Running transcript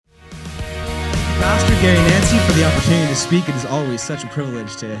Gary and Nancy, for the opportunity to speak. It is always such a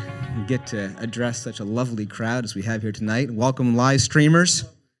privilege to get to address such a lovely crowd as we have here tonight. Welcome, live streamers.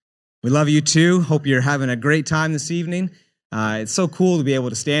 We love you too. Hope you're having a great time this evening. It's so cool to be able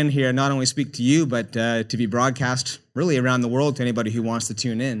to stand here and not only speak to you, but to be broadcast really around the world to anybody who wants to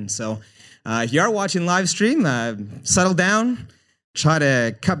tune in. So if you are watching live stream, settle down. Try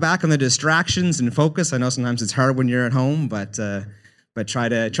to cut back on the distractions and focus. I know sometimes it's hard when you're at home, but try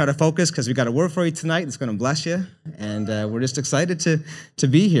to focus because we've got a word for you tonight that's going to bless you, and we're just excited to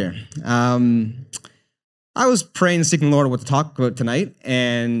be here. I was praying and seeking the Lord what to talk about tonight,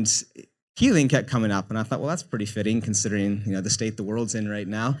 and healing kept coming up, and I thought, well, that's pretty fitting considering the state the world's in right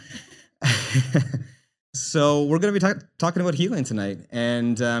now. So we're going to be talking about healing tonight,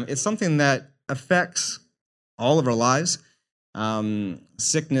 and it's something that affects all of our lives.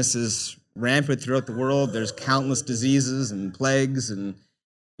 Sickness is rampant throughout the world. There's countless diseases and plagues and,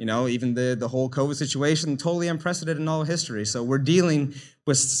 even the whole COVID situation, totally unprecedented in all history. So we're dealing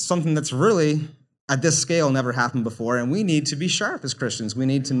with something that's really, at this scale, never happened before, and we need to be sharp as Christians. We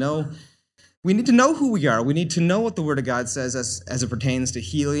need to know who we are. We need to know what the Word of God says as it pertains to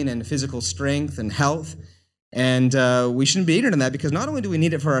healing and physical strength and health. And we shouldn't be ignorant of that, because not only do we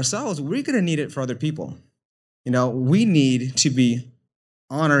need it for ourselves, we're going to need it for other people. We need to be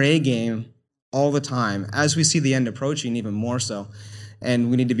on our A game all the time as we see the end approaching, even more so. And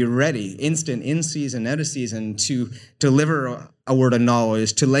we need to be ready, instant, in season, out of season, to deliver a word of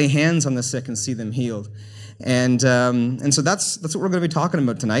knowledge, to lay hands on the sick and see them healed. And so that's what we're going to be talking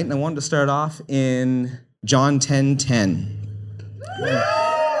about tonight. And I wanted to start off in John 10:10.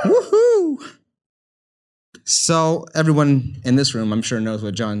 Woohoo! So everyone in this room, I'm sure, knows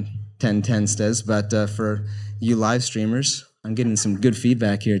what John 10:10 says, but for you live streamers, I'm getting some good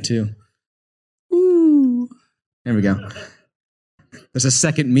feedback here too. Ooh. There we go. There's a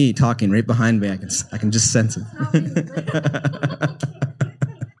second me talking right behind me. I can just sense it.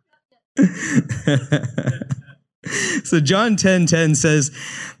 So John 10:10 says,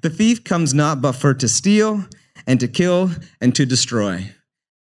 "The thief comes not but for to steal and to kill and to destroy."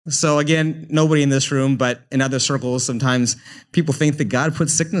 So again, nobody in this room, but in other circles, sometimes people think that God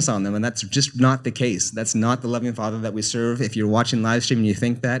puts sickness on them, and that's just not the case. That's not the loving Father that we serve. If you're watching live stream and you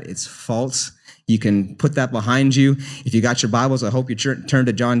think that, it's false. You can put that behind you. If you got your Bibles, I hope you turn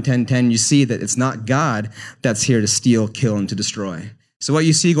to John 10:10. You see that it's not God that's here to steal, kill, and to destroy. So what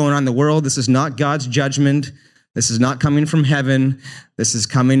you see going on in the world, this is not God's judgment. This is not coming from heaven. This is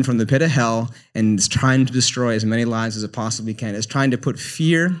coming from the pit of hell, and it's trying to destroy as many lives as it possibly can. It's trying to put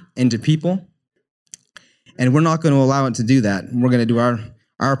fear into people, and we're not going to allow it to do that. We're going to do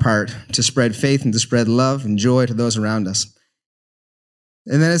our part to spread faith and to spread love and joy to those around us.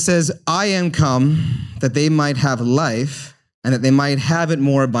 And then it says, "I am come that they might have life and that they might have it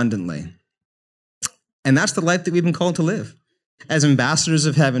more abundantly." And that's the life that we've been called to live. As ambassadors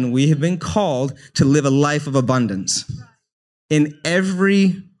of heaven, we have been called to live a life of abundance in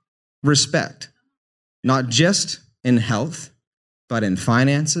every respect, not just in health, but in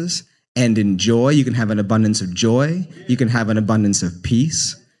finances and in joy. You can have an abundance of joy. You can have an abundance of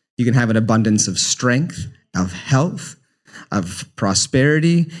peace. You can have an abundance of strength, of health, of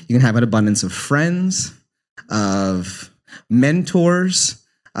prosperity. You can have an abundance of friends, of mentors,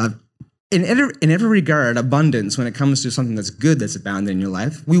 of in every regard, abundance when it comes to something that's good that's abounding in your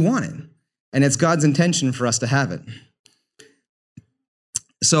life. We want it. And it's God's intention for us to have it.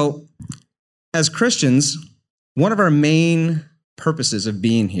 So, as Christians, one of our main purposes of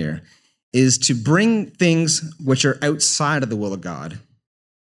being here is to bring things which are outside of the will of God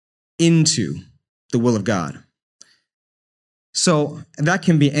into the will of God. So, that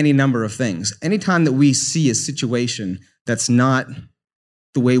can be any number of things. Anytime that we see a situation that's not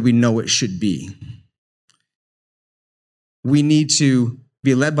the way we know it should be, we need to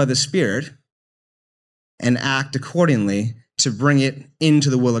be led by the Spirit and act accordingly to bring it into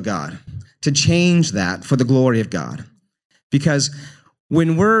the will of God, to change that for the glory of God. Because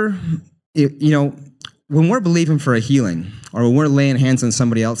when we're believing for a healing, or when we're laying hands on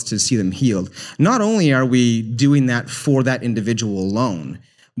somebody else to see them healed, not only are we doing that for that individual alone,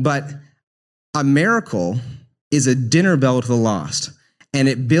 but a miracle is a dinner bell to the lost. And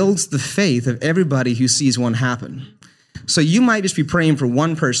it builds the faith of everybody who sees one happen. So you might just be praying for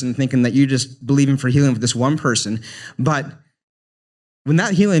one person, thinking that you're just believing for healing for this one person. But when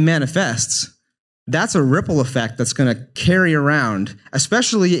that healing manifests, that's a ripple effect that's going to carry around,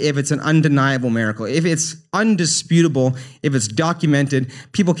 especially if it's an undeniable miracle. If it's undisputable, if it's documented,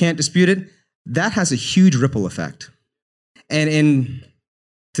 people can't dispute it, that has a huge ripple effect. And in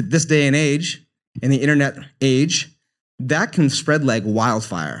this day and age, in the internet age, that can spread like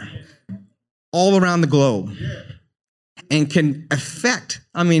wildfire. all around the globe and can affect,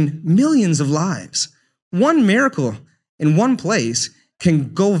 millions of lives. One miracle in one place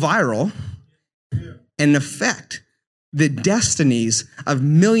can go viral and affect the destinies of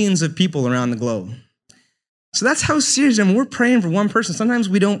millions of people around the globe. So that's how serious, we're praying for one person. Sometimes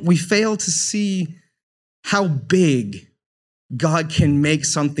we fail to see how big God can make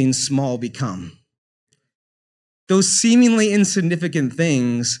something small become. Those seemingly insignificant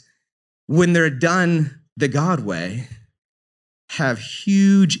things, when they're done the God way, have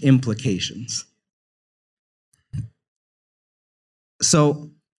huge implications.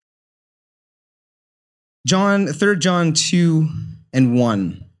 So, 3 John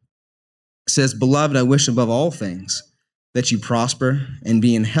 2:1 says, "Beloved, I wish above all things that you prosper and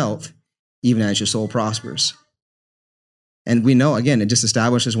be in health, even as your soul prospers." And we know, again, it just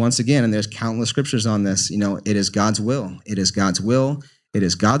establishes once again, and there's countless scriptures on this, it is God's will. It is God's will. It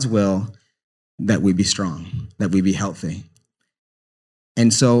is God's will that we be strong, that we be healthy.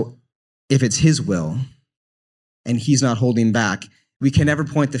 And so if it's his will and he's not holding back, we can never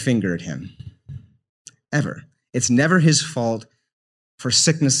point the finger at him. Ever. It's never his fault for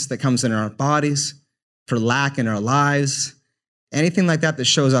sickness that comes in our bodies, for lack in our lives, anything like that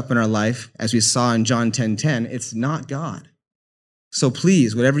shows up in our life, as we saw in John 10:10, it's not God. So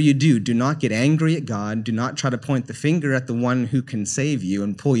please, whatever you do not get angry at God. Do not try to point the finger at the one who can save you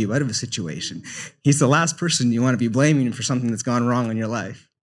and pull you out of a situation. He's the last person you want to be blaming for something that's gone wrong in your life.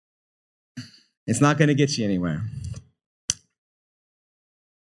 It's not going to get you anywhere.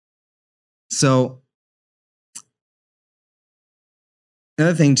 So,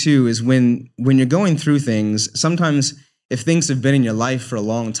 another thing too is when you're going through things, sometimes if things have been in your life for a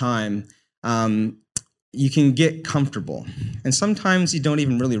long time, you can get comfortable. And sometimes you don't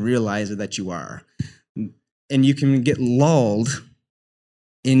even really realize it that you are. And you can get lulled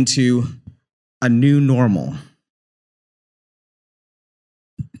into a new normal.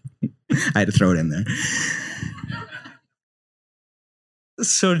 I had to throw it in there.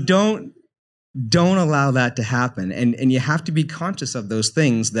 So don't allow that to happen. And you have to be conscious of those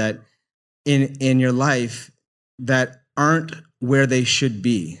things that in your life that aren't where they should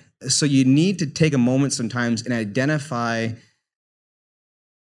be. So you need to take a moment sometimes and identify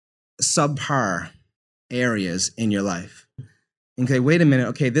subpar areas in your life. Okay, wait a minute.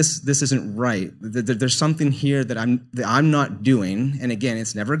 Okay, this isn't right. There's something here that I'm not doing. And again,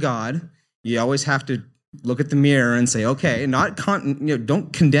 it's never God. You always have to look at the mirror and say, okay,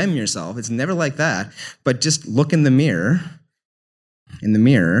 don't condemn yourself. It's never like that. But just look in the mirror,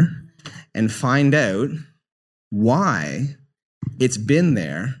 and find out why it's been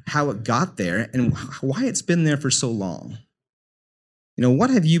there, how it got there, and why it's been there for so long. What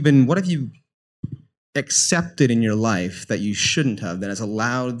have you accepted in your life that you shouldn't have, that has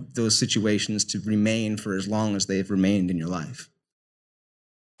allowed those situations to remain for as long as they've remained in your life?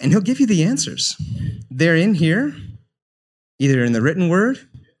 And he'll give you the answers. They're in here, either in the written word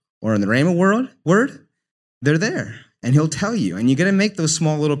or in the Rhema word. They're there, and he'll tell you. And you got to make those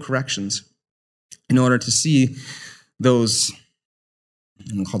small little corrections in order to see those,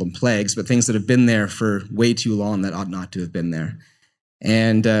 I don't call them plagues, but things that have been there for way too long that ought not to have been there.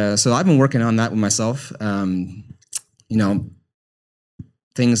 And so I've been working on that with myself.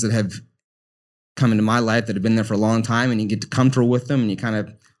 Things that have come into my life that have been there for a long time, and you get comfortable with them, and you kind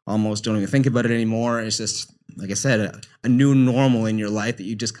of almost don't even think about it anymore. It's just, like I said, a new normal in your life that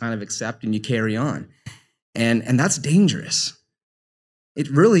you just kind of accept and you carry on. And that's dangerous. It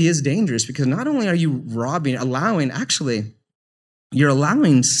really is dangerous, because not only are you you're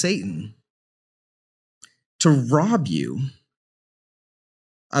allowing Satan to rob you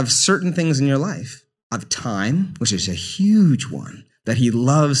of certain things in your life, of time, which is a huge one that he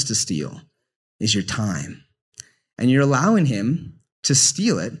loves to steal, is your time. And you're allowing him to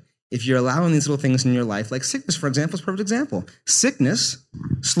steal it if you're allowing these little things in your life, like sickness, for example, is a perfect example. Sickness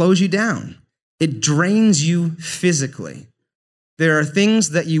slows you down. It drains you physically. There are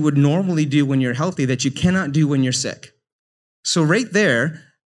things that you would normally do when you're healthy that you cannot do when you're sick. So right there,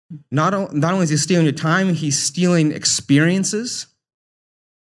 not only is he stealing your time, he's stealing experiences.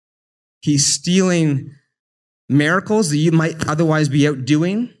 He's stealing miracles that you might otherwise be out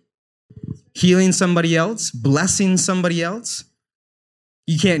doing, healing somebody else, blessing somebody else.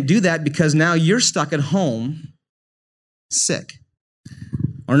 You can't do that because now you're stuck at home sick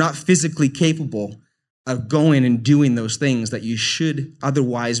or not physically capable of going and doing those things that you should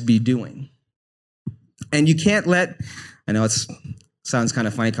otherwise be doing. And you can't I know it sounds kind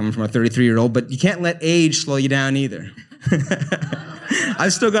of funny coming from a 33-year-old, but you can't let age slow you down either.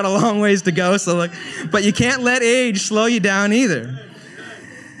 I've still got a long ways to go, but you can't let age slow you down either.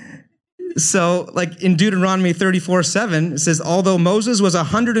 So like in Deuteronomy 34:7, it says, although Moses was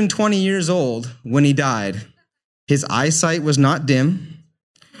 120 years old when he died, his eyesight was not dim,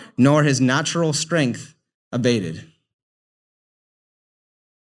 nor his natural strength abated.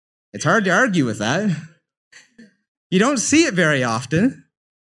 It's hard to argue with that. You don't see it very often,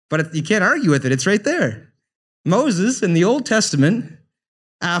 but you can't argue with it. It's right there. Moses in the Old Testament,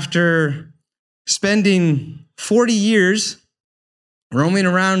 after spending 40 years roaming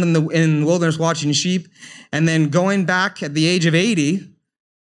around in the wilderness watching sheep, and then going back at the age of 80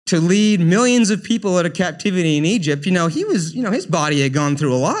 to lead millions of people out of captivity in Egypt, his body had gone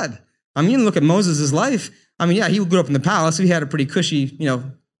through a lot. I mean, look at Moses' life. I mean, yeah, he grew up in the palace. So he had a pretty cushy,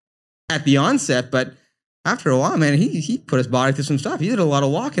 at the onset, but after a while, man, he put his body through some stuff. He did a lot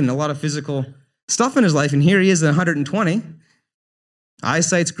of walking, a lot of physical stuff in his life, and here he is at 120.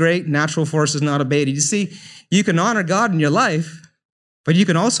 Eyesight's great, natural force is not abated. You see, you can honor God in your life, but you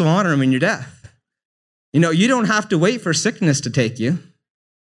can also honor him in your death. You don't have to wait for sickness to take you.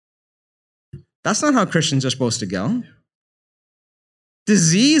 That's not how Christians are supposed to go.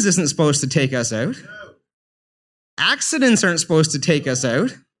 Disease isn't supposed to take us out. Accidents aren't supposed to take us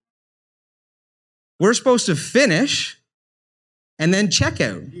out. We're supposed to finish and then check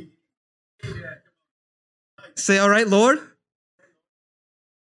out. Say, all right, Lord,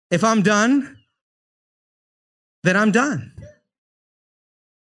 if I'm done, then I'm done.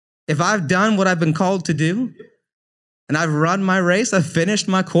 If I've done what I've been called to do, and I've run my race, I've finished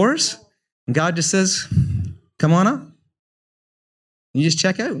my course, and God just says, come on up. You just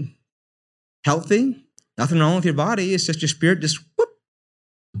check out. Healthy, nothing wrong with your body. It's just your spirit, just whoop,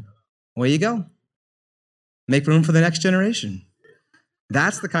 away you go. Make room for the next generation.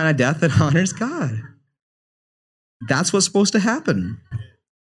 That's the kind of death that honors God. That's what's supposed to happen.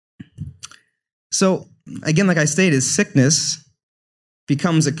 So, again, like I stated, sickness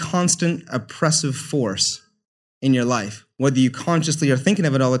becomes a constant oppressive force in your life. Whether you consciously are thinking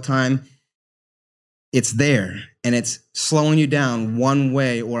of it all the time, it's there, and it's slowing you down one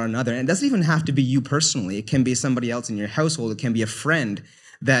way or another. And it doesn't even have to be you personally. It can be somebody else in your household. It can be a friend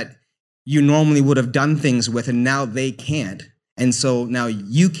that you normally would have done things with, and now they can't. And so now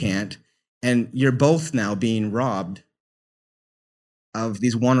you can't, and you're both now being robbed of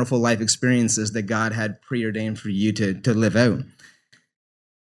these wonderful life experiences that God had preordained for you to live out.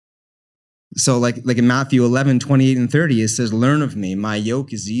 So like in Matthew 11:28 and 30, it says, learn of me, my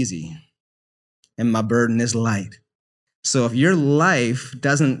yoke is easy, and my burden is light. So if your life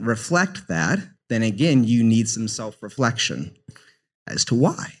doesn't reflect that, then again, you need some self-reflection as to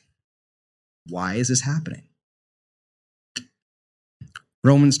why. Why is this happening?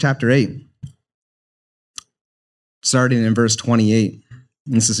 Romans chapter 8, starting in verse 28.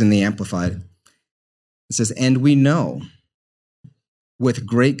 This is in the Amplified. It says, and we know with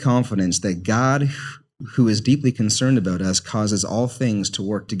great confidence that God, who is deeply concerned about us, causes all things to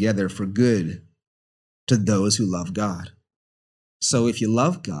work together for good to those who love God. So if you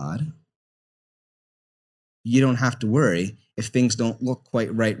love God, you don't have to worry if things don't look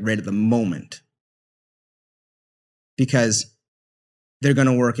quite right at the moment, because they're going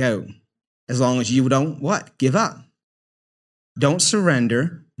to work out as long as you don't give up. Don't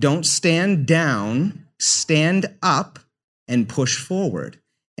surrender. Don't stand down. Stand up and push forward.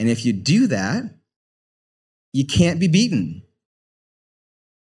 And if you do that, you can't be beaten.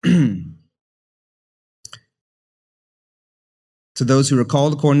 To those who are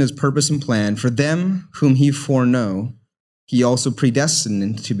called according to his purpose and plan, for them whom he foreknow, he also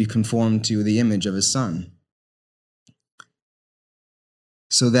predestined to be conformed to the image of his Son,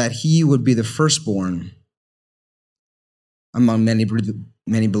 so that he would be the firstborn among many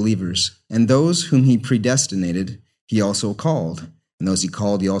believers. And those whom he predestinated, he also called. And those he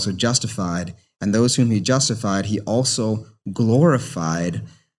called, he also justified. And those whom he justified, he also glorified.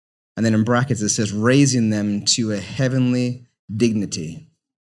 And then in brackets it says, raising them to a heavenly dignity.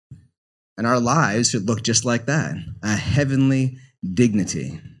 And our lives should look just like that, a heavenly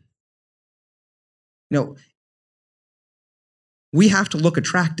dignity. We have to look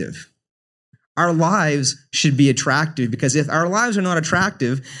attractive. Our lives should be attractive, because if our lives are not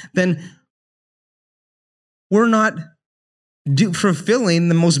attractive, then we're not fulfilling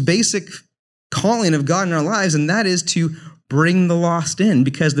the most basic calling of God in our lives, and that is to bring the lost in,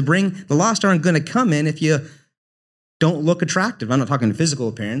 because the lost aren't going to come in if you don't look attractive. I'm not talking physical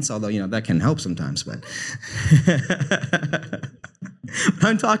appearance, although, that can help sometimes, but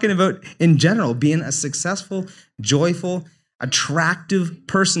I'm talking about in general, being a successful, joyful, attractive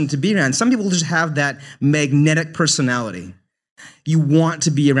person to be around. Some people just have that magnetic personality. You want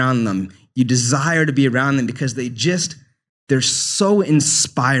to be around them. You desire to be around them because they're so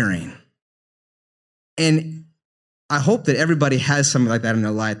inspiring. And I hope that everybody has something like that in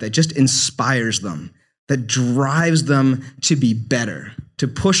their life that just inspires them, that drives them to be better, to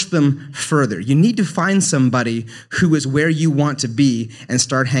push them further. You need to find somebody who is where you want to be and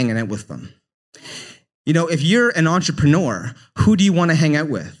start hanging out with them. You know, if you're an entrepreneur, who do you want to hang out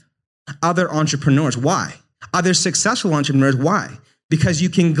with? Other entrepreneurs. Why? Other successful entrepreneurs. Why? Because you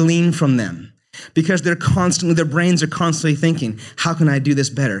can glean from them. Because their brains are constantly thinking, how can I do this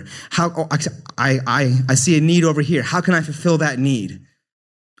better? I see a need over here. How can I fulfill that need?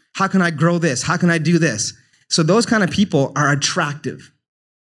 How can I grow this? How can I do this? So those kind of people are attractive.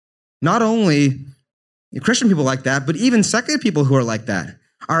 Not only Christian people like that, but even secular people who are like that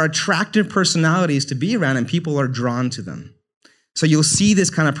are attractive personalities to be around, and people are drawn to them. So you'll see this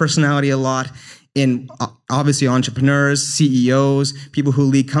kind of personality a lot in, obviously, entrepreneurs, CEOs, people who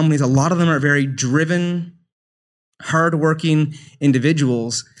lead companies. A lot of them are very driven, hardworking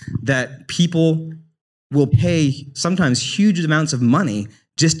individuals that people will pay sometimes huge amounts of money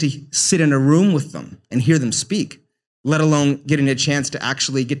just to sit in a room with them and hear them speak, let alone getting a chance to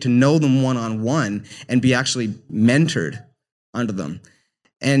actually get to know them one-on-one and be actually mentored under them.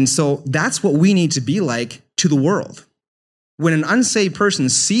 And so that's what we need to be like to the world. When an unsaved person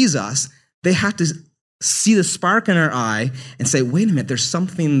sees us, they have to see the spark in our eye and say, wait a minute, there's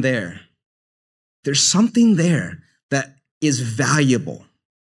something there. There's something there that is valuable.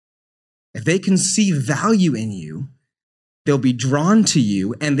 If they can see value in you, they'll be drawn to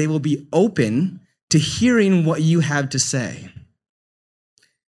you and they will be open to hearing what you have to say.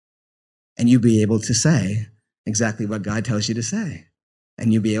 And you'll be able to say exactly what God tells you to say.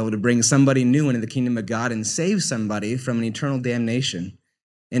 And you'll be able to bring somebody new into the kingdom of God and save somebody from an eternal damnation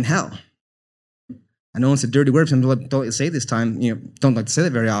in hell. I know it's a dirty word, some people don't say this time, don't like to say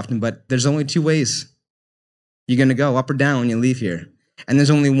that very often, but there's only two ways you're going to go, up or down when you leave here. And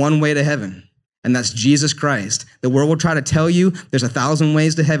there's only one way to heaven, and that's Jesus Christ. The world will try to tell you there's 1,000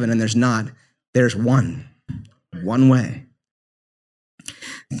 ways to heaven, and there's not. There's one way.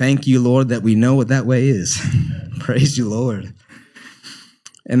 Thank you, Lord, that we know what that way is. Praise you, Lord.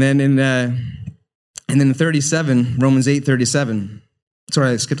 And then in 37, Romans 8:37.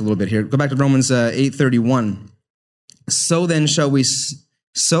 Sorry, I skipped a little bit here. Go back to Romans 8:31. So what then shall we say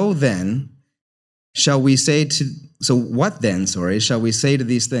to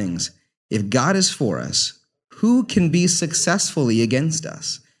these things? If God is for us, who can be successfully against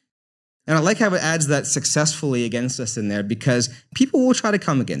us? And I like how it adds that successfully against us in there, because people will try to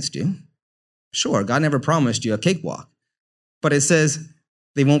come against you. Sure, God never promised you a cakewalk, but it says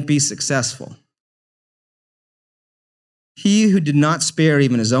they won't be successful. He who did not spare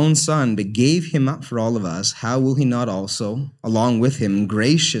even his own son, but gave him up for all of us, how will he not also, along with him,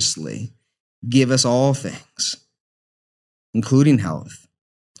 graciously give us all things, including health?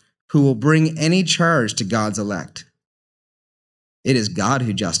 Who will bring any charge to God's elect? It is God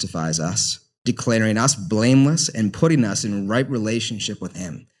who justifies us, declaring us blameless and putting us in right relationship with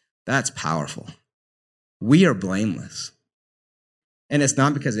him. That's powerful. We are blameless. And it's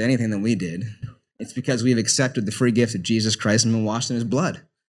not because of anything that we did. It's because we've accepted the free gift of Jesus Christ and been washed in his blood.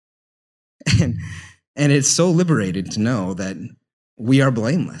 And it's so liberating to know that we are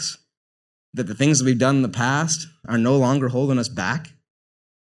blameless, that the things that we've done in the past are no longer holding us back.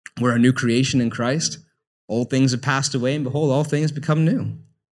 We're a new creation in Christ. Old things have passed away, and behold, all things become new.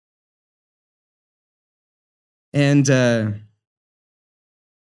 And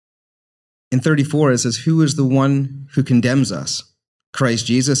in 34, it says, who is the one who condemns us? Christ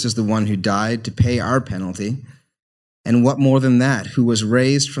Jesus is the one who died to pay our penalty. And what more than that, who was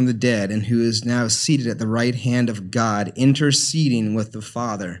raised from the dead and who is now seated at the right hand of God, interceding with the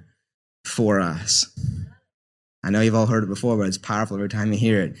Father for us. I know you've all heard it before, but it's powerful every time you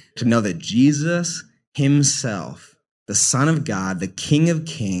hear it, to know that Jesus himself, the Son of God, the King of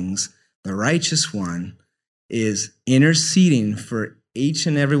Kings, the righteous one, is interceding for each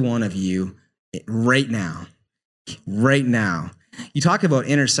and every one of you right now. Right now. You talk about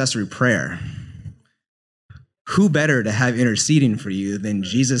intercessory prayer. Who better to have interceding for you than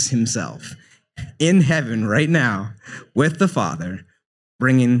Jesus himself in heaven right now with the Father,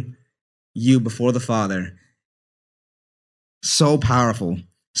 bringing you before the Father? So powerful,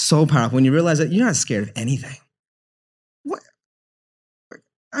 so powerful. When you realize that you're not scared of anything. What?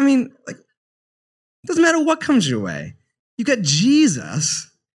 I mean, it doesn't matter what comes your way. You got Jesus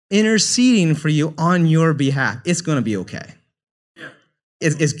interceding for you on your behalf. It's going to be okay.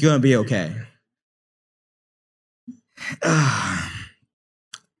 It's going to be okay.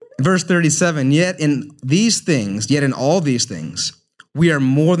 Verse 37, yet in all these things, we are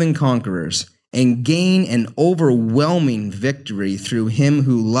more than conquerors and gain an overwhelming victory through him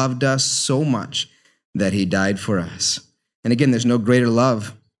who loved us so much. that he died for us. And again, there's no greater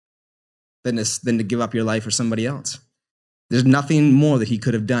love than to give up your life for somebody else. There's nothing more that he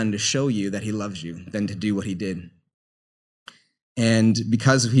could have done to show you that he loves you than to do what he did. And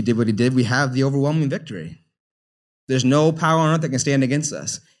because he did what he did, we have the overwhelming victory. There's no power on earth that can stand against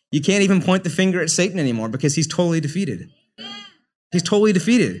us. You can't even point the finger at Satan anymore because he's totally defeated. He's totally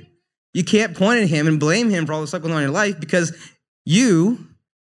defeated. You can't point at him and blame him for all the stuff going on in your life because you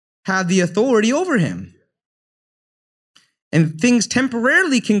have the authority over him. And things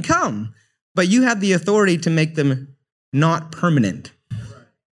temporarily can come, but you have the authority to make them not permanent.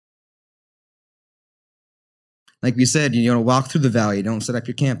 Like we said, you walk through the valley, don't set up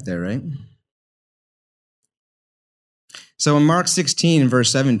your camp there, right? So in Mark 16,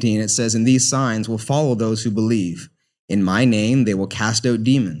 verse 17, it says, "And these signs will follow those who believe. In my name, they will cast out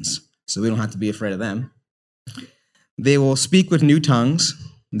demons." So we don't have to be afraid of them. "They will speak with new tongues.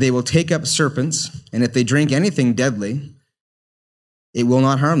 They will take up serpents. And if they drink anything deadly, it will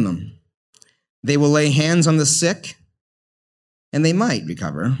not harm them. They will lay hands on the sick, and they might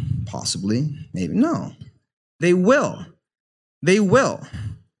recover. Possibly, maybe. No. They will. They will.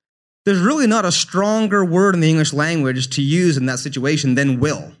 There's really not a stronger word in the English language to use in that situation than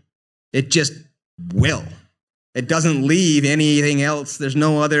will. It just will. It doesn't leave anything else. There's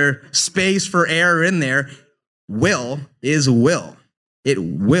no other space for error in there. Will is will. It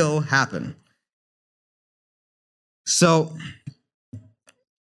will happen. So,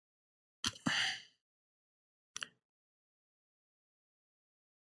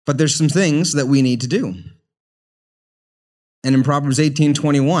 but there's some things that we need to do. And in Proverbs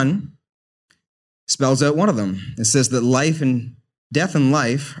 18:21, spells out one of them. It says that death and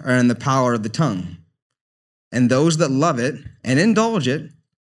life are in the power of the tongue. And those that love it and indulge it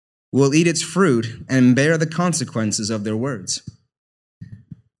will eat its fruit and bear the consequences of their words.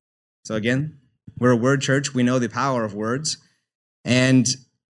 So again, we're a word church. We know the power of words. And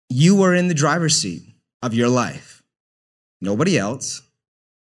you are in the driver's seat of your life. Nobody else.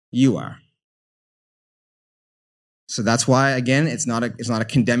 You are. So that's why, again, it's not a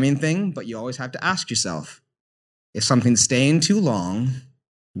condemning thing, but you always have to ask yourself, if something's staying too long,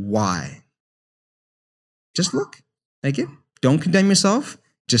 why? Just look. Don't condemn yourself.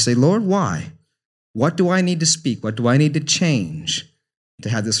 Just say, Lord, why? What do I need to speak? What do I need to change to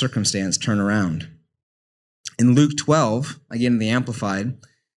have this circumstance turn around? In Luke 12, again, the Amplified,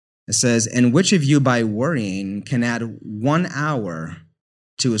 it says, "And which of you by worrying can add 1 hour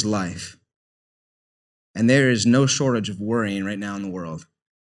to his life?" And there is no shortage of worrying right now in the world.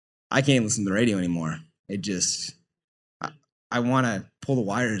 I can't listen to the radio anymore. I want to pull the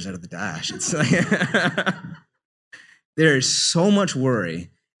wires out of the dash. It's like there is so much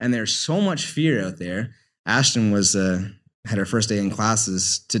worry and there's so much fear out there. Ashton had her first day in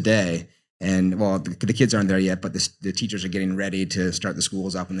classes today, and well, the kids aren't there yet, but the teachers are getting ready to start the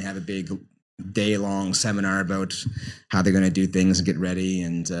schools up, and they have a big day-long seminar about how they're going to do things and get ready,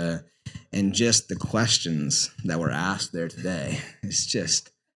 and just the questions that were asked there today. It's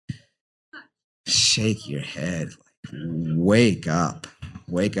just shake your head. Wake up.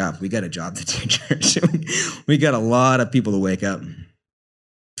 Wake up. We got a job to do, church. We got a lot of people to wake up.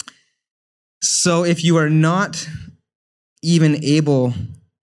 So if you are not even able,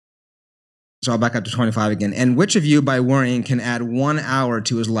 so I'll back up to 25 again. "And which of you by worrying can add 1 hour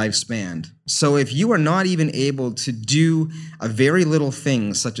to his lifespan?" So if you are not even able to do a very little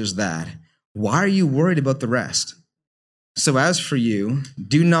thing such as that, why are you worried about the rest? "So as for you,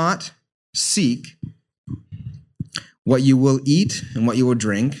 do not seek what you will eat and what you will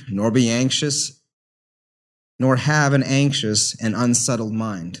drink, nor be anxious, nor have an anxious and unsettled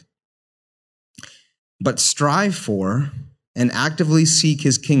mind. But strive for and actively seek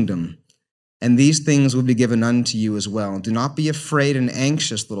his kingdom, and these things will be given unto you as well. Do not be afraid and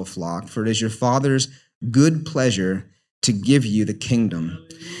anxious, little flock, for it is your Father's good pleasure to give you the kingdom."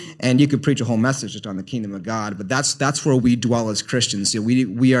 And you could preach a whole message just on the kingdom of God, but that's where we dwell as Christians.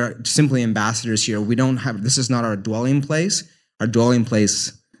 We are simply ambassadors here. This is not our dwelling place. Our dwelling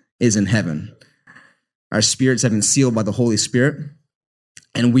place is in heaven. Our spirits have been sealed by the Holy Spirit,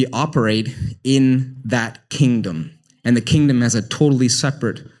 and we operate in that kingdom. And the kingdom has a totally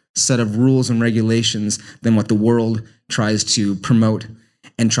separate set of rules and regulations than what the world tries to promote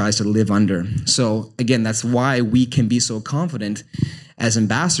and tries to live under. So again, that's why we can be so confident as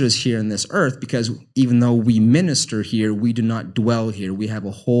ambassadors here in this earth, because even though we minister here, we do not dwell here. We have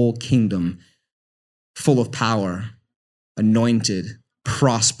a whole kingdom full of power, anointed,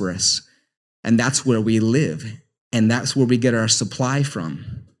 prosperous, and that's where we live. And that's where we get our supply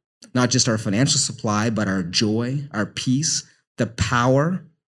from. Not just our financial supply, but our joy, our peace, the power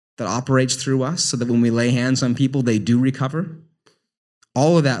that operates through us so that when we lay hands on people, they do recover.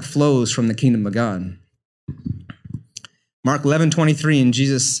 All of that flows from the kingdom of God. Mark 11:23, and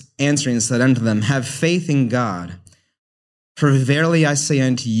Jesus answering said unto them, have faith in God. For verily I say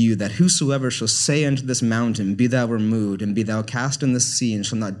unto you, that whosoever shall say unto this mountain, be thou removed, and be thou cast in the sea, and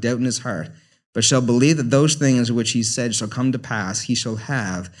shall not doubt in his heart, but shall believe that those things which he said shall come to pass, he shall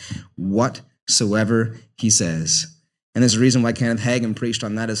have whatsoever he says. And there's a reason why Kenneth Hagin preached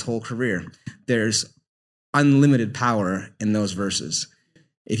on that his whole career. There's unlimited power in those verses.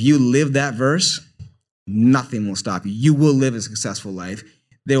 If you live that verse, nothing will stop you. You will live a successful life.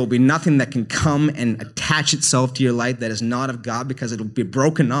 There will be nothing that can come and attach itself to your life that is not of God, because it will be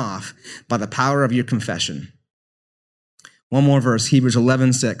broken off by the power of your confession. One more verse, Hebrews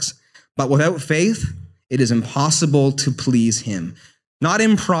 11:6. But without faith, it is impossible to please him. Not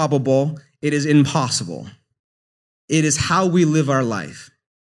improbable, it is impossible. It is how we live our life,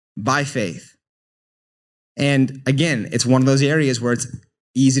 by faith. And again, it's one of those areas where it's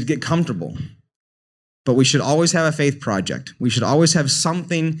easy to get comfortable. But we should always have a faith project. We should always have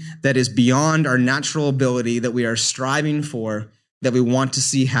something that is beyond our natural ability that we are striving for, that we want to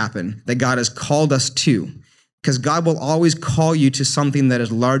see happen, that God has called us to. Because God will always call you to something that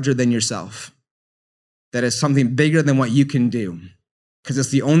is larger than yourself, that is something bigger than what you can do, because it's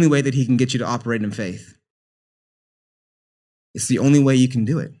the only way that he can get you to operate in faith. It's the only way you can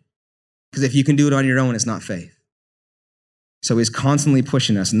do it. Because if you can do it on your own, it's not faith. So he's constantly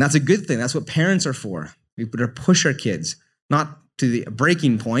pushing us, and that's a good thing. That's what parents are for. We are to push our kids, not to the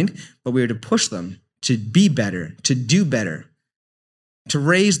breaking point, but we are to push them to be better, to do better, to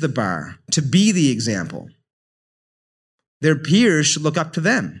raise the bar, to be the example. Their peers should look up to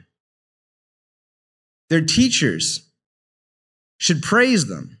them. Their teachers should praise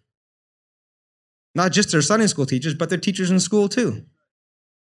them. Not just their Sunday school teachers, but their teachers in school too.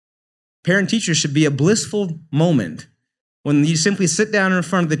 Parent-teacher should be a blissful moment when you simply sit down in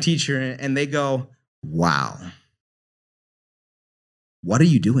front of the teacher and they go, wow, what are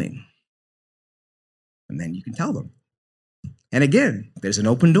you doing? And then you can tell them. And again, there's an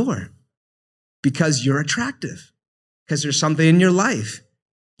open door because you're attractive, because there's something in your life,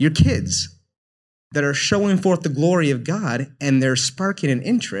 your kids, that are showing forth the glory of God, and they're sparking an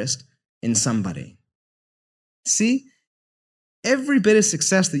interest in somebody. See, every bit of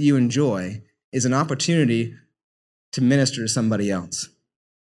success that you enjoy is an opportunity to minister to somebody else.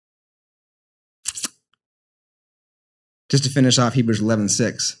 Just to finish off Hebrews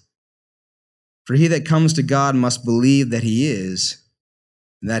 11:6. For he that comes to God must believe that he is,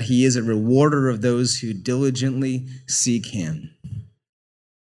 and that he is a rewarder of those who diligently seek him.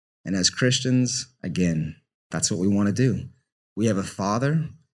 And as Christians, again, that's what we want to do. We have a Father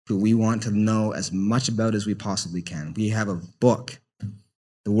who we want to know as much about as we possibly can. We have a book,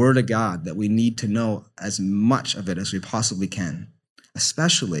 the Word of God, that we need to know as much of it as we possibly can,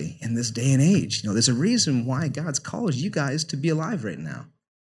 especially in this day and age. You know, there's a reason why God's called you guys to be alive right now.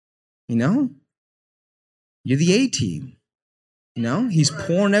 You know, you're the A-team. You know, he's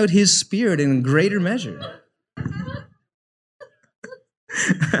pouring out his Spirit in greater measure.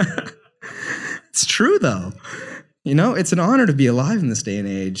 It's true, though. You know, it's an honor to be alive in this day and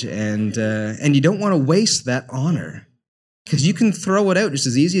age, and you don't want to waste that honor, because you can throw it out just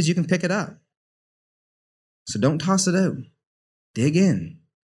as easy as you can pick it up. So don't toss it out. Dig in.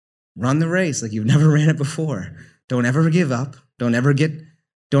 Run the race like you've never ran it before. Don't ever give up. Don't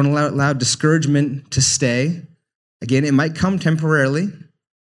allow discouragement to stay. Again, it might come temporarily.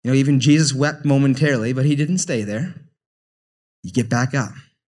 You know, even Jesus wept momentarily, but he didn't stay there. You get back up,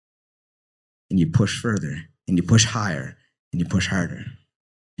 and you push further, and you push higher, and you push harder.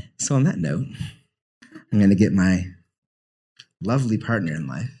 So on that note, I'm going to get my lovely partner in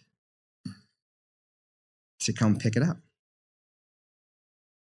life to come pick it up.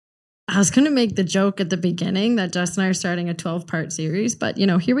 I was going to make the joke at the beginning that Justin and I are starting a 12-part series, but, you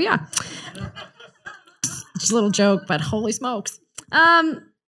know, here we are. Just a little joke, but holy smokes.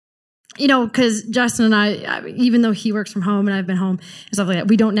 You know, because Justin and I, even though he works from home and I've been home and stuff like that,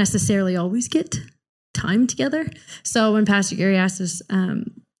 we don't necessarily always get time together. So when Pastor Gary asked us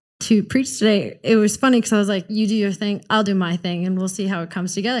to preach today, it was funny because I was like, you do your thing, I'll do my thing, and we'll see how it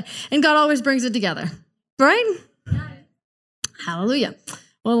comes together. And God always brings it together, right? Yeah. Hallelujah.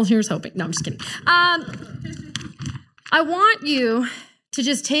 Well, here's hoping. No, I'm just kidding. I want you to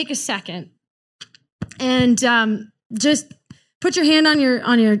just take a second and just put your hand on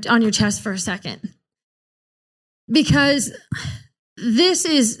your chest for a second, because this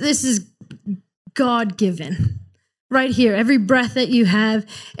is God-given. Right here, every breath that you have,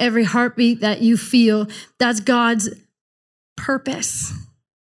 every heartbeat that you feel, that's God's purpose.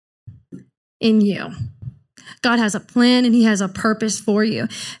 in you. God has a plan and he has a purpose for you.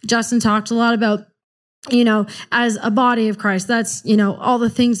 Justin talked a lot about, as a body of Christ, that's, all the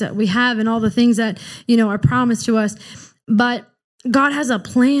things that we have and all the things that, are promised to us. But God has a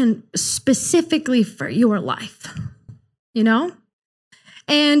plan specifically for your life,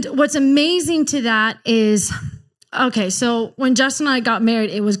 And what's amazing to that is, okay, so when Justin and I got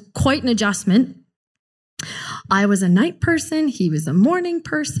married, it was quite an adjustment. I was a night person. He was a morning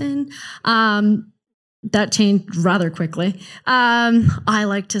person. That changed rather quickly. I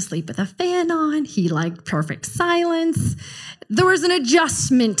liked to sleep with a fan on. He liked perfect silence. There was an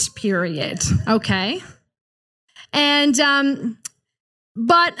adjustment period, okay? And,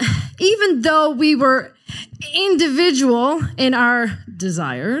 but even though we were individual in our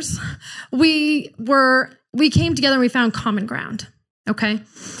desires, we came together and we found common ground, okay?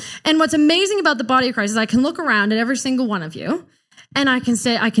 And what's amazing about the body of Christ is I can look around at every single one of you and I can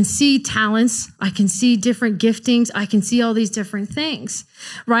say, I can see talents, I can see different giftings, I can see all these different things,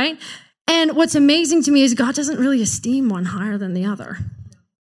 right? And what's amazing to me is God doesn't really esteem one higher than the other,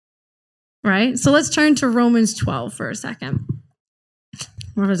 right? So let's turn to Romans 12 for a second.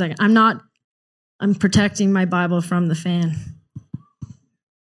 I'm protecting my Bible from the fan.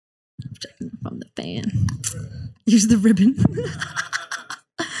 From the fan. Use the ribbon.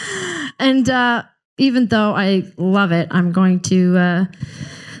 And even though I love it, I'm going to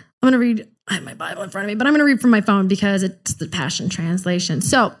read, I have my Bible in front of me, but I'm going to read from my phone because it's the Passion Translation.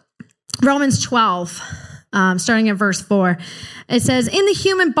 So Romans 12, starting at verse 4, it says, in the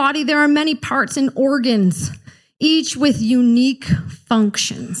human body, there are many parts and organs, each with unique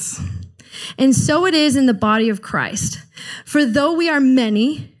functions. And so it is in the body of Christ. For though we are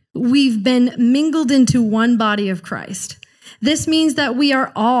many, we've been mingled into one body of Christ. This means that we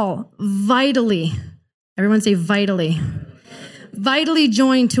are all vitally, everyone say vitally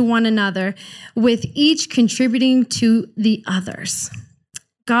joined to one another, with each contributing to the others.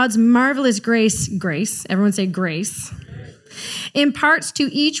 God's marvelous grace, everyone say grace, imparts to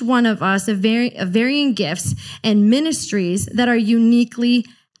each one of us a varying gifts and ministries that are uniquely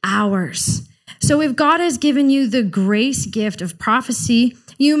ours. So if God has given you the grace gift of prophecy,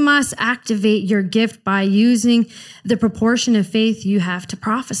 you must activate your gift by using the proportion of faith you have to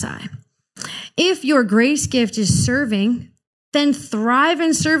prophesy. If your grace gift is serving, then thrive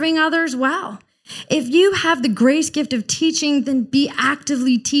in serving others well. If you have the grace gift of teaching, then be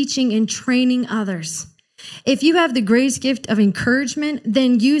actively teaching and training others. If you have the grace gift of encouragement,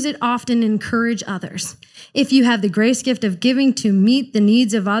 then use it often and encourage others. If you have the grace gift of giving to meet the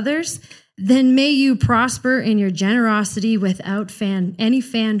needs of others, then may you prosper in your generosity without any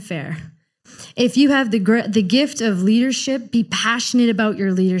fanfare. If you have the gift of leadership, be passionate about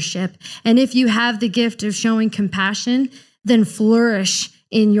your leadership. And if you have the gift of showing compassion, then flourish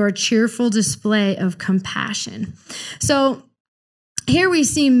in your cheerful display of compassion. So here we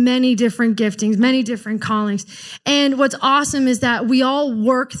see many different giftings, many different callings. And what's awesome is that we all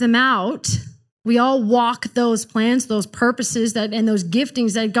work them out. We all walk those plans, those purposes and those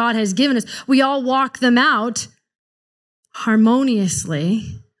giftings that God has given us. We all walk them out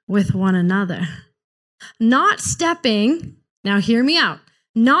harmoniously with one another. Not stepping, now hear me out,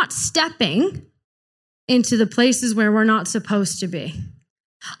 not stepping into the places where we're not supposed to be.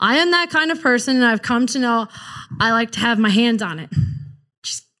 I am that kind of person, and I've come to know I like to have my hands on it.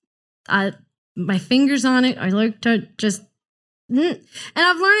 My fingers on it. I like to just, and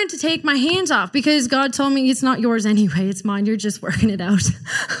I've learned to take my hands off because God told me it's not yours anyway. It's mine. You're just working it out.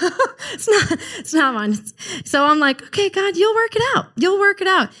 It's not mine. So I'm like, okay, God, you'll work it out. You'll work it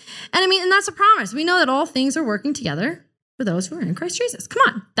out. And that's a promise. We know that all things are working together for those who are in Christ Jesus. Come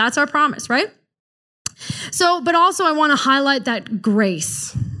on. That's our promise, right? So, but also I want to highlight that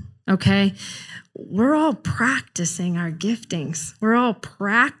grace, okay? We're all practicing our giftings. We're all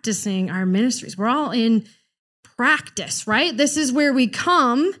practicing our ministries. We're all in practice, right? This is where we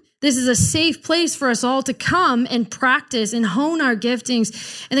come. This is a safe place for us all to come and practice and hone our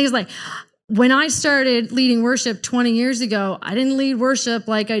giftings. And things like, when I started leading worship 20 years ago, I didn't lead worship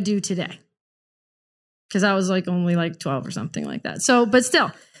like I do today. Because I was only 12 or something like that. So, but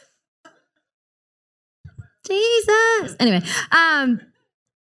still. Jesus. Anyway, I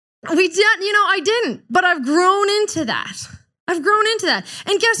didn't, but I've grown into that.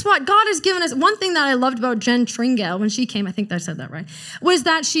 And guess what? God has given us, one thing that I loved about Jen Tringale when she came, I think I said that right, was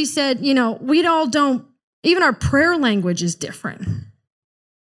that she said, we all don't, even our prayer language is different.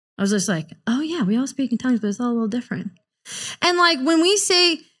 I was just like, oh yeah, we all speak in tongues, but it's all a little different. And when we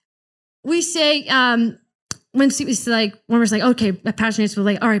say, when we're like, okay, passionate, we're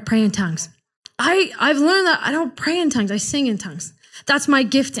like, all right, pray in tongues. I've learned that I don't pray in tongues. I sing in tongues. That's my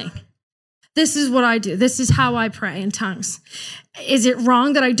gifting. This is what I do. This is how I pray in tongues. Is it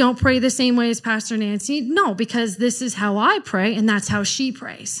wrong that I don't pray the same way as Pastor Nancy? No, because this is how I pray and that's how she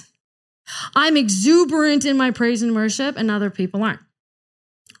prays. I'm exuberant in my praise and worship and other people aren't.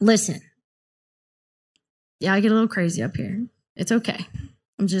 Listen. Yeah, I get a little crazy up here. It's okay.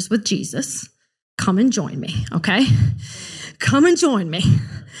 I'm just with Jesus. Come and join me, okay? Come and join me,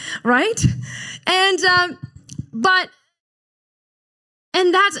 right? And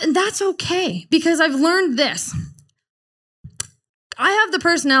that's okay because I've learned this. I have the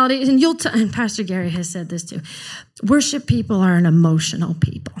personality, and and Pastor Gary has said this too. Worship people are an emotional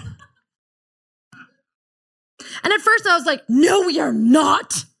people. And at first I was like, no, we are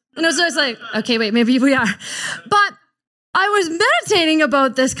not. And I was just like, okay, wait, maybe we are. But I was meditating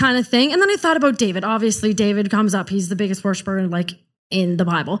about this kind of thing. And then I thought about David. Obviously, David comes up. He's the biggest worshiper in the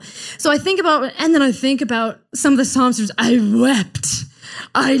Bible. So I think about some of the Psalms. I wept.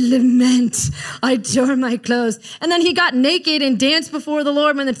 I lament. I tore my clothes. And then he got naked and danced before the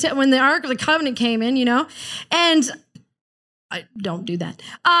Lord when the Ark of the Covenant came in, And I don't do that.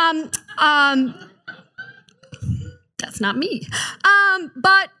 That's not me.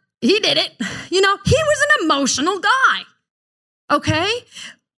 But he did it. He was an emotional guy. Okay?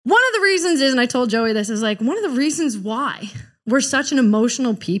 One of the reasons is, and I told Joey this, is one of the reasons why we're such an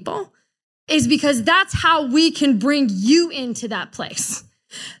emotional people is because that's how we can bring you into that place.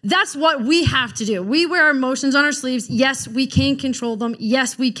 That's what we have to do. We wear our emotions on our sleeves. Yes, we can control them.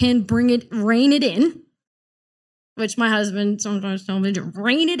 Yes, we can rein it in, which my husband sometimes told me to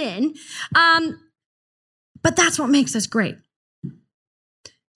rein it in. But that's what makes us great.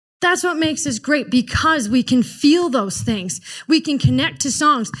 That's what makes us great because we can feel those things. We can connect to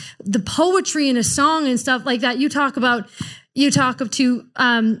songs, the poetry in a song and stuff like that. You talk to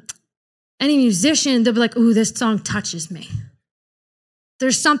any musician, they'll be like, ooh, this song touches me.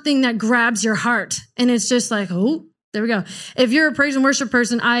 There's something that grabs your heart. And it's just like, oh, there we go. If you're a praise and worship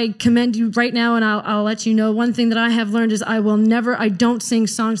person, I commend you right now. And I'll let you know one thing that I have learned is I don't sing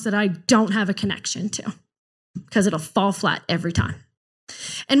songs that I don't have a connection to because it'll fall flat every time.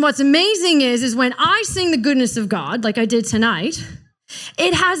 And what's amazing is when I sing the goodness of God, like I did tonight,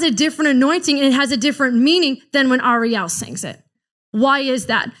 it has a different anointing and it has a different meaning than when Ariel sings it. Why is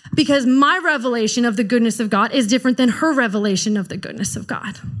that? Because my revelation of the goodness of God is different than her revelation of the goodness of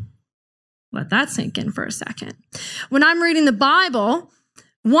God. Let that sink in for a second. When I'm reading the Bible,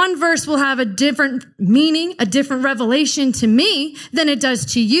 one verse will have a different meaning, a different revelation to me than it does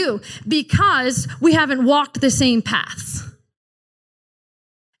to you because we haven't walked the same paths.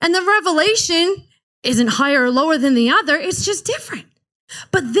 And the revelation isn't higher or lower than the other. It's just different.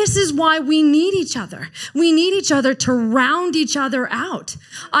 But this is why we need each other. We need each other to round each other out.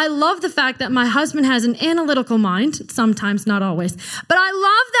 I love the fact that my husband has an analytical mind. Sometimes, not always. But I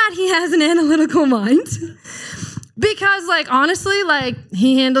love that he has an analytical mind. Because, honestly,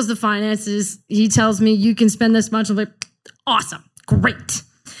 he handles the finances. He tells me, you can spend this much. I'm like, awesome, great.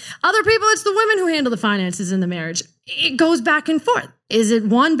 Other people, it's the women who handle the finances in the marriage. It goes back and forth. Is it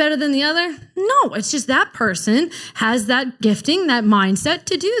one better than the other? No, it's just that person has that gifting, that mindset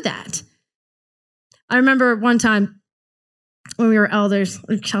to do that. I remember one time when we were elders,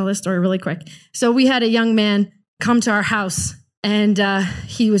 I'll tell this story really quick. So we had a young man come to our house and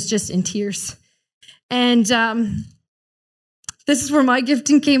he was just in tears. And this is where my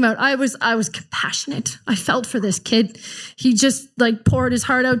gifting came out. I was compassionate. I felt for this kid. He just poured his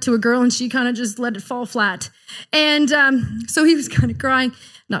heart out to a girl and she kind of just let it fall flat. And so he was kind of crying.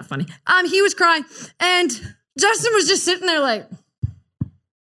 Not funny. He was crying. And Justin was just sitting there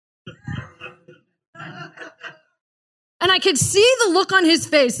and I could see the look on his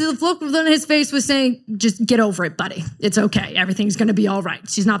face. The look on his face was saying, just get over it, buddy. It's okay. Everything's going to be all right.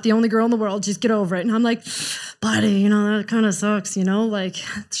 She's not the only girl in the world. Just get over it. And I'm like, buddy, that kind of sucks,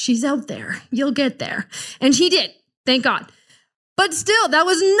 she's out there. You'll get there. And he did. Thank God. But still, that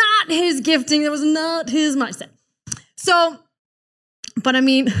was not his gifting. That was not his mindset. So, but I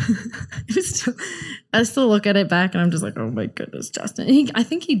mean, I still look at it back and I'm just like, oh my goodness, Justin. I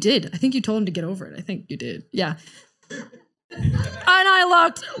think he did. I think you told him to get over it. I think you did. Yeah. And I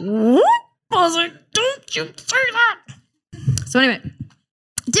looked, whoop, I was like, don't you say that. So anyway,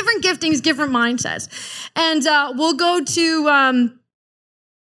 different giftings, different mindsets. And we'll go to,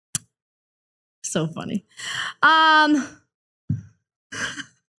 so funny.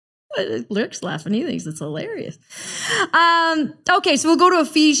 Lurk's laughing. He thinks it's hilarious. Okay, so we'll go to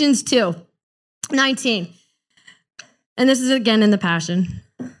Ephesians 2:19. And this is again in the Passion,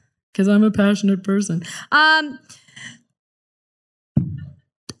 because I'm a passionate person.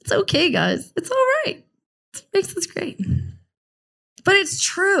 It's okay, guys. It's all right. It makes us great. But it's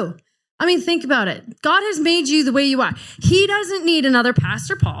true. I mean, think about it. God has made you the way you are. He doesn't need another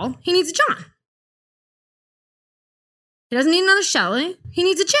Pastor Paul. He needs a John. He doesn't need another Shelley. He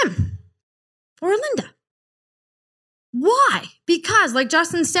needs a Jim or a Linda. Why? Because, like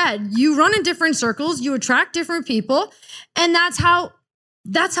Justin said, you run in different circles, you attract different people, and that's how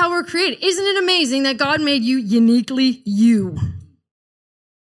we're created. Isn't it amazing that God made you uniquely you?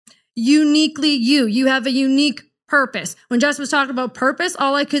 Uniquely you. You have a unique purpose. When Justin was talking about purpose,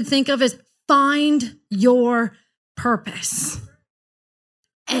 all I could think of is find your purpose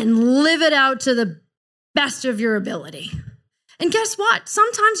and live it out to the best of your ability. And guess what?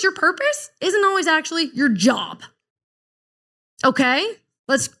 Sometimes your purpose isn't always actually your job. Okay?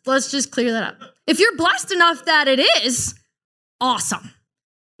 Let's just clear that up. If you're blessed enough that it is, awesome.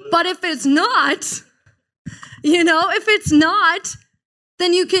 But if it's not,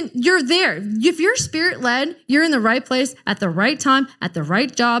 then you're there. If you're spirit led, you're in the right place at the right time, at the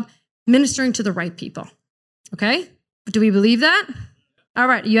right job, ministering to the right people. Okay? Do we believe that? All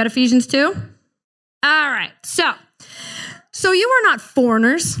right. You at Ephesians 2? All right. So you are not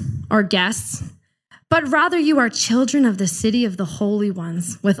foreigners or guests, but rather you are children of the city of the holy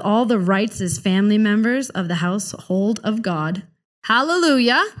ones, with all the rights as family members of the household of God.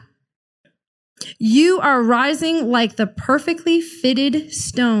 Hallelujah. You are rising like the perfectly fitted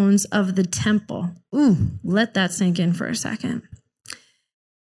stones of the temple. Ooh, let that sink in for a second.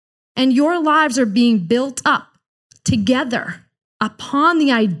 And your lives are being built up together upon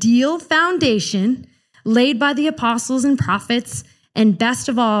the ideal foundation laid by the apostles and prophets. And best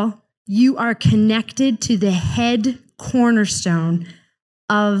of all, you are connected to the head cornerstone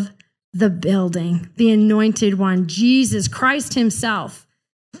of the building, the anointed one, Jesus Christ himself.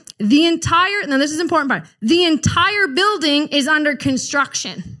 Now this is an important part. The entire building is under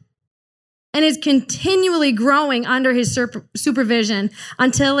construction and is continually growing under his supervision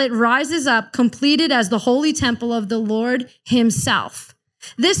until it rises up completed as the holy temple of the Lord himself.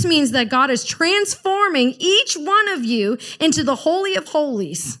 This means that God is transforming each one of you into the Holy of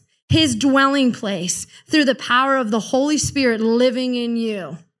Holies, his dwelling place, through the power of the Holy Spirit living in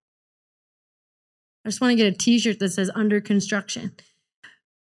you. I just want to get a t-shirt that says under construction.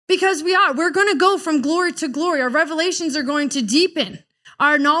 Because we're going to go from glory to glory. Our revelations are going to deepen.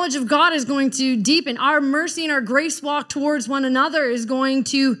 Our knowledge of God is going to deepen. Our mercy and our grace walk towards one another is going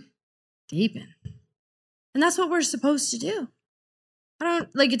to deepen. And that's what we're supposed to do.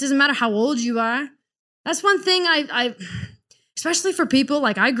 It doesn't matter how old you are. That's one thing I especially for people,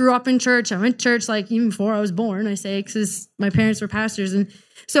 like I grew up in church. I went to church like even before I was born, I say, because my parents were pastors.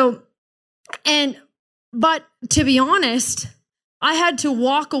 But to be honest, I had to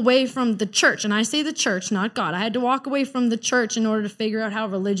walk away from the church. And I say the church, not God. I had to walk away from the church in order to figure out how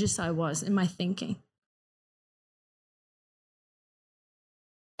religious I was in my thinking.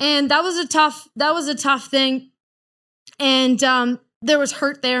 And that was a tough thing. And there was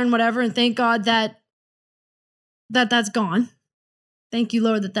hurt there and whatever. And thank God that's gone. Thank you,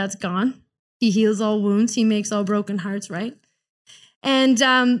 Lord, that's gone. He heals all wounds. He makes all broken hearts right. And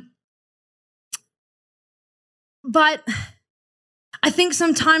but I think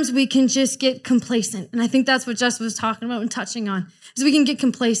sometimes we can just get complacent. And I think that's what Jess was talking about and touching on, is we can get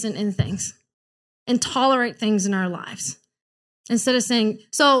complacent in things and tolerate things in our lives. Instead of saying,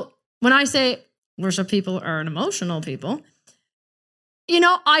 so when I say worship people are an emotional people,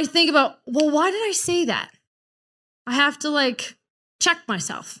 I think about, well, why did I say that? I have to check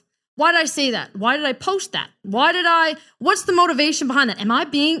myself. Why did I say that? Why did I post that? What's the motivation behind that? Am I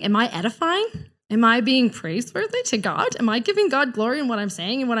edifying? Am I being praiseworthy to God? Am I giving God glory in what I'm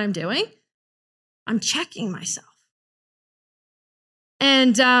saying and what I'm doing? I'm checking myself.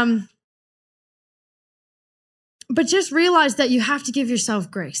 And, but just realize that you have to give yourself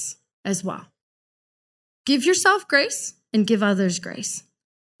grace as well. Give yourself grace and give others grace.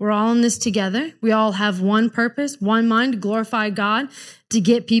 We're all in this together. We all have one purpose, one mind, to glorify God, to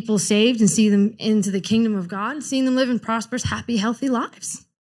get people saved and see them into the kingdom of God, and seeing them live in prosperous, happy, healthy lives.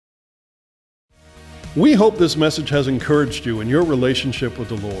 We hope this message has encouraged you in your relationship with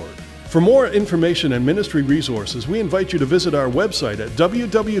the Lord. For more information and ministry resources, we invite you to visit our website at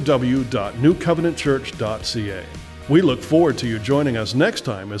www.newcovenantchurch.ca. We look forward to you joining us next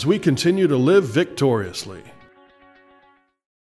time as we continue to live victoriously.